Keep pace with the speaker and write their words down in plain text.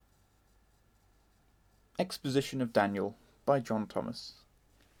Exposition of Daniel by John Thomas.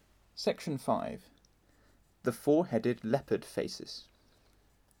 Section 5. The Four-Headed Leopard Faces.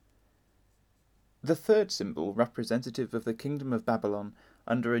 The third symbol representative of the kingdom of Babylon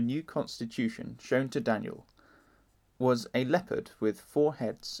under a new constitution shown to Daniel was a leopard with 4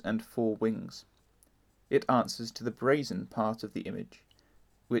 heads and 4 wings. It answers to the brazen part of the image,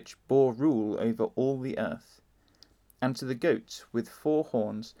 which bore rule over all the earth, and to the goat with 4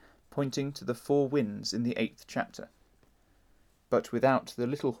 horns pointing to the 4 winds in the 8th chapter, but without the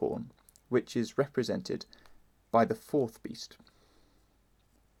little horn, which is represented by the 4th beast.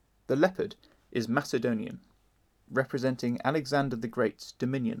 The leopard is Macedonian, representing Alexander the Great's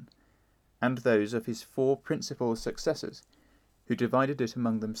dominion, and those of his 4 principal successors, who divided it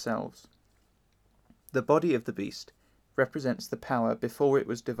among themselves. The body of the beast represents the power before it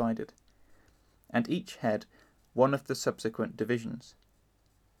was divided, and each head one of the subsequent divisions.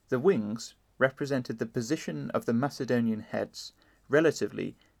 The wings represented the position of the Macedonian heads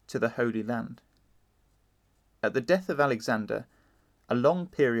relatively to the Holy Land. At the death of Alexander, a long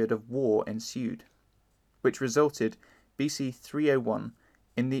period of war ensued, which resulted BC 301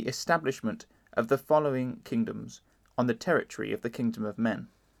 in the establishment of the following kingdoms on the territory of the kingdom of men.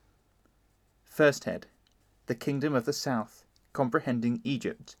 First head, the kingdom of the south, comprehending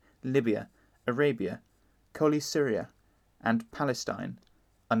Egypt, Libya, Arabia, Coele-Syria, and Palestine,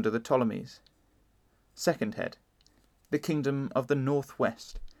 under the Ptolemies. Second head, the kingdom of the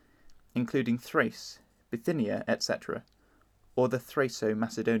northwest, including Thrace, Bithynia, etc., or the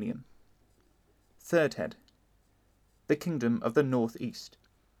Thraco-Macedonian. Third head, the kingdom of the northeast,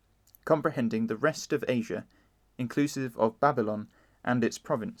 comprehending the rest of Asia, inclusive of Babylon and its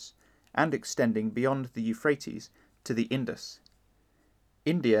province, and extending beyond the Euphrates to the Indus.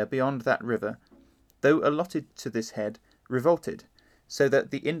 India beyond that river, though allotted to this head, revolted, so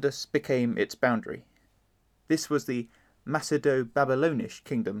that the Indus became its boundary. This was the Macedo-Babylonish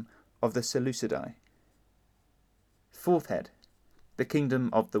kingdom of the Seleucidae. Fourth head, the kingdom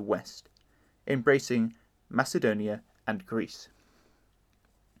of the west, embracing Macedonia and Greece.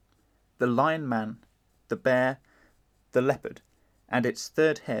 The lion man, the bear, the leopard, and its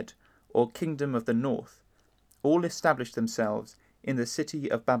third head, or kingdom of the north, all established themselves in the city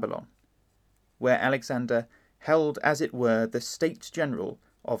of Babylon, where Alexander held as it were the States General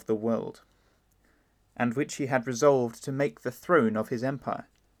of the world, and which he had resolved to make the throne of his empire.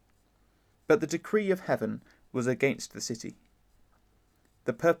 But the decree of heaven was against the city.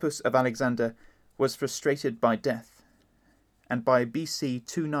 The purpose of Alexander was frustrated by death, and by BC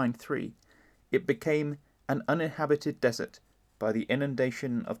 293 it became an uninhabited desert by the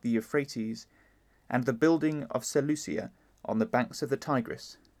inundation of the Euphrates and the building of Seleucia on the banks of the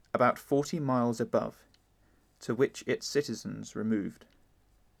Tigris, about 40 miles above, to which its citizens removed.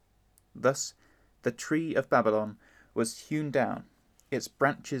 Thus the tree of Babylon was hewn down, its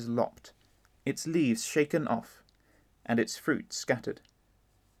branches lopped, its leaves shaken off, and its fruit scattered,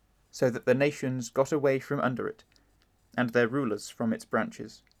 so that the nations got away from under it, and their rulers from its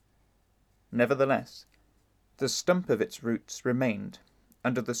branches. Nevertheless, the stump of its roots remained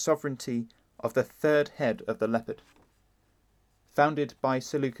under the sovereignty of the third head of the leopard, founded by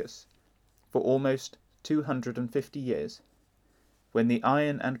Seleucus for almost 250 years, when the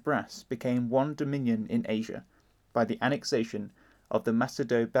iron and brass became one dominion in Asia by the annexation of the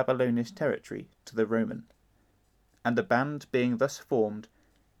Macedo-Babylonish territory to the Roman, and the band being thus formed,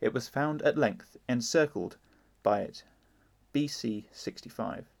 it was found at length encircled by it, BC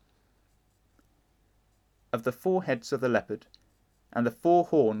 65. Of the 4 heads of the leopard and the 4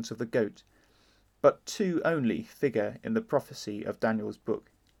 horns of the goat, but 2 only figure in the prophecy of Daniel's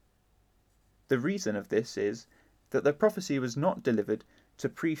book. The reason of this is that the prophecy was not delivered to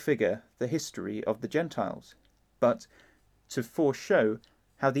prefigure the history of the Gentiles, but to foreshow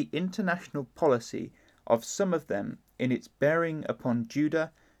how the international policy of some of them in its bearing upon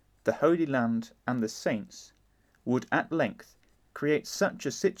Judah, the Holy Land, and the saints, would at length create such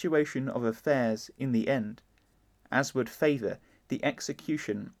a situation of affairs in the end as would favour the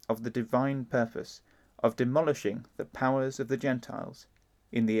execution of the divine purpose of demolishing the powers of the Gentiles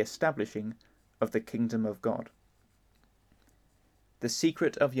in the establishing of the kingdom of God. The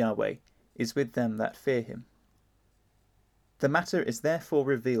secret of Yahweh is with them that fear him. The matter is therefore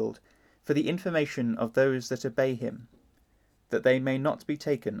revealed for the information of those that obey him, that they may not be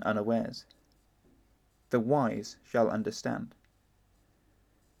taken unawares. The wise shall understand.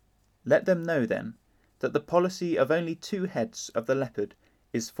 Let them know, then, that the policy of only 2 heads of the leopard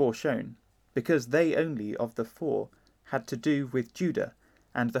is foreshown, because they only of the 4 had to do with Judah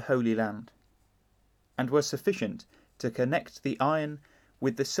and the Holy Land, and were sufficient to connect the iron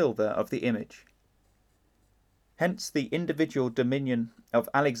with the silver of the image. Hence the individual dominion of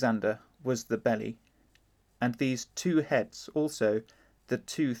Alexander was the belly, and these two heads also the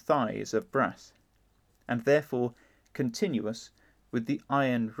two thighs of brass, and therefore continuous with the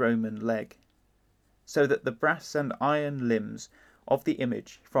iron Roman leg, so that the brass and iron limbs of the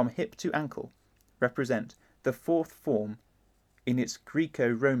image from hip to ankle represent the fourth form in its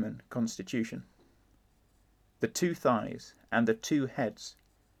Greco-Roman constitution. The two thighs and the two heads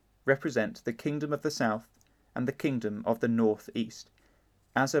represent the kingdom of the south and the kingdom of the north-east,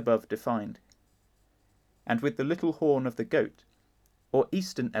 as above defined, and with the little horn of the goat, or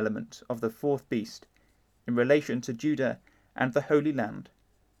eastern element of the fourth beast, in relation to Judah and the Holy Land,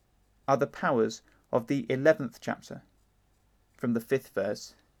 are the powers of the 11th chapter, from the 5th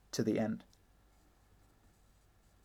verse to the end.